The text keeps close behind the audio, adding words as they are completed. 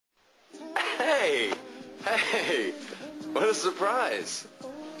Hey, hey, what a surprise.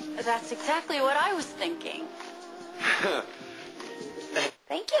 That's exactly what I was thinking.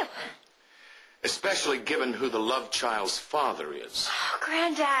 Thank you. Especially given who the love child's father is. Oh,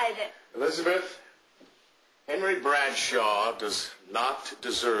 Granddad. Elizabeth, Henry Bradshaw does not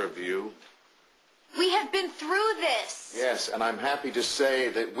deserve you. We have been through this. Yes, and I'm happy to say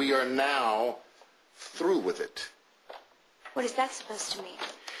that we are now through with it. What is that supposed to mean?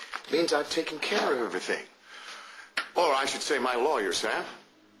 It means I've taken care of everything. Or I should say my lawyers have.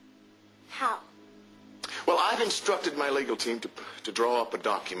 How? Well, I've instructed my legal team to draw up a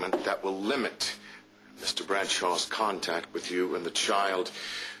document that will limit Mr. Bradshaw's contact with you and the child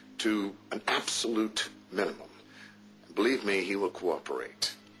to an absolute minimum. And believe me, he will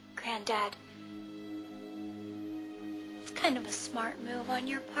cooperate. Granddad, it's kind of a smart move on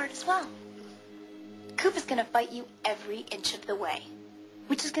your part as well. Coop is going to fight you every inch of the way,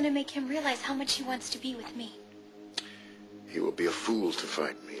 which is going to make him realize how much he wants to be with me. He will be a fool to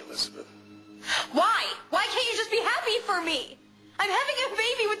fight me, Elizabeth. Why? Why can't you just be happy for me? I'm having a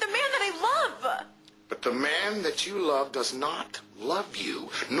baby with the man that I love. But the man that you love does not love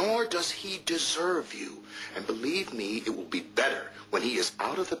you, nor does he deserve you. And believe me, it will be better when he is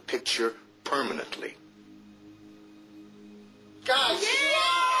out of the picture permanently. Guys!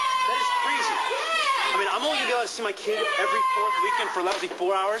 That is crazy. I mean, I'm only going to be able to see my kid every fourth weekend for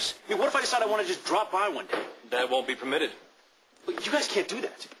 4 hours. I mean, what if I decide I want to just drop by one day? That won't be permitted. But you guys can't do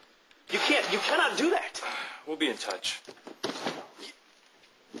that. You cannot do that. We'll be in touch.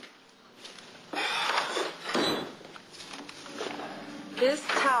 This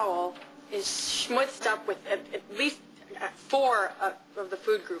towel is schmutzed up with at least 4 of the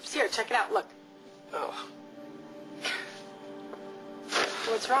food groups. Here, check it out. Look. Oh.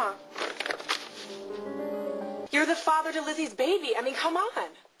 What's wrong? You're the father to Lizzie's baby. I mean, come on.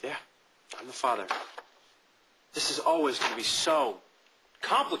 Yeah, I'm the father. This is always going to be so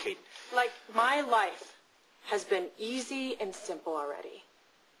complicated. Like, my life has been easy and simple already.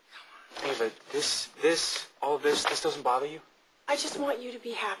 Hey, but all of this doesn't bother you? I just want you to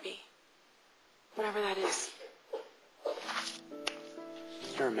be happy. Whatever that is.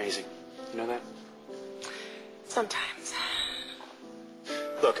 You're amazing. You know that? Sometimes.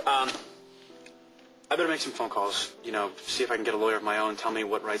 Look, I better make some phone calls, see if I can get a lawyer of my own, tell me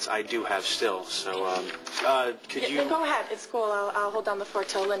what rights I do have still. So, could you... Go ahead. It's cool. I'll hold down the fort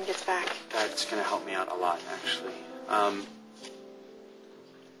till Lynn gets back. That's going to help me out a lot, actually.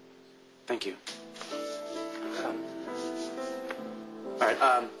 Thank you. All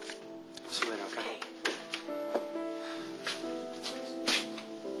right, see you later, okay?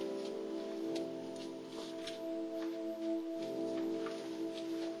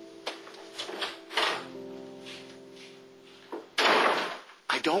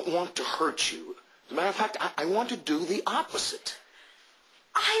 I don't want to hurt you. As a matter of fact, I want to do the opposite.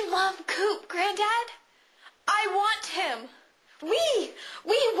 I love Coop, Granddad. I want him. We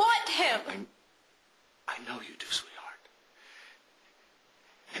want him. I know you do, sweetheart.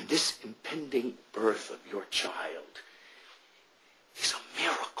 And this impending birth of your child is a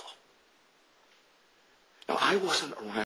miracle. Now, I wasn't around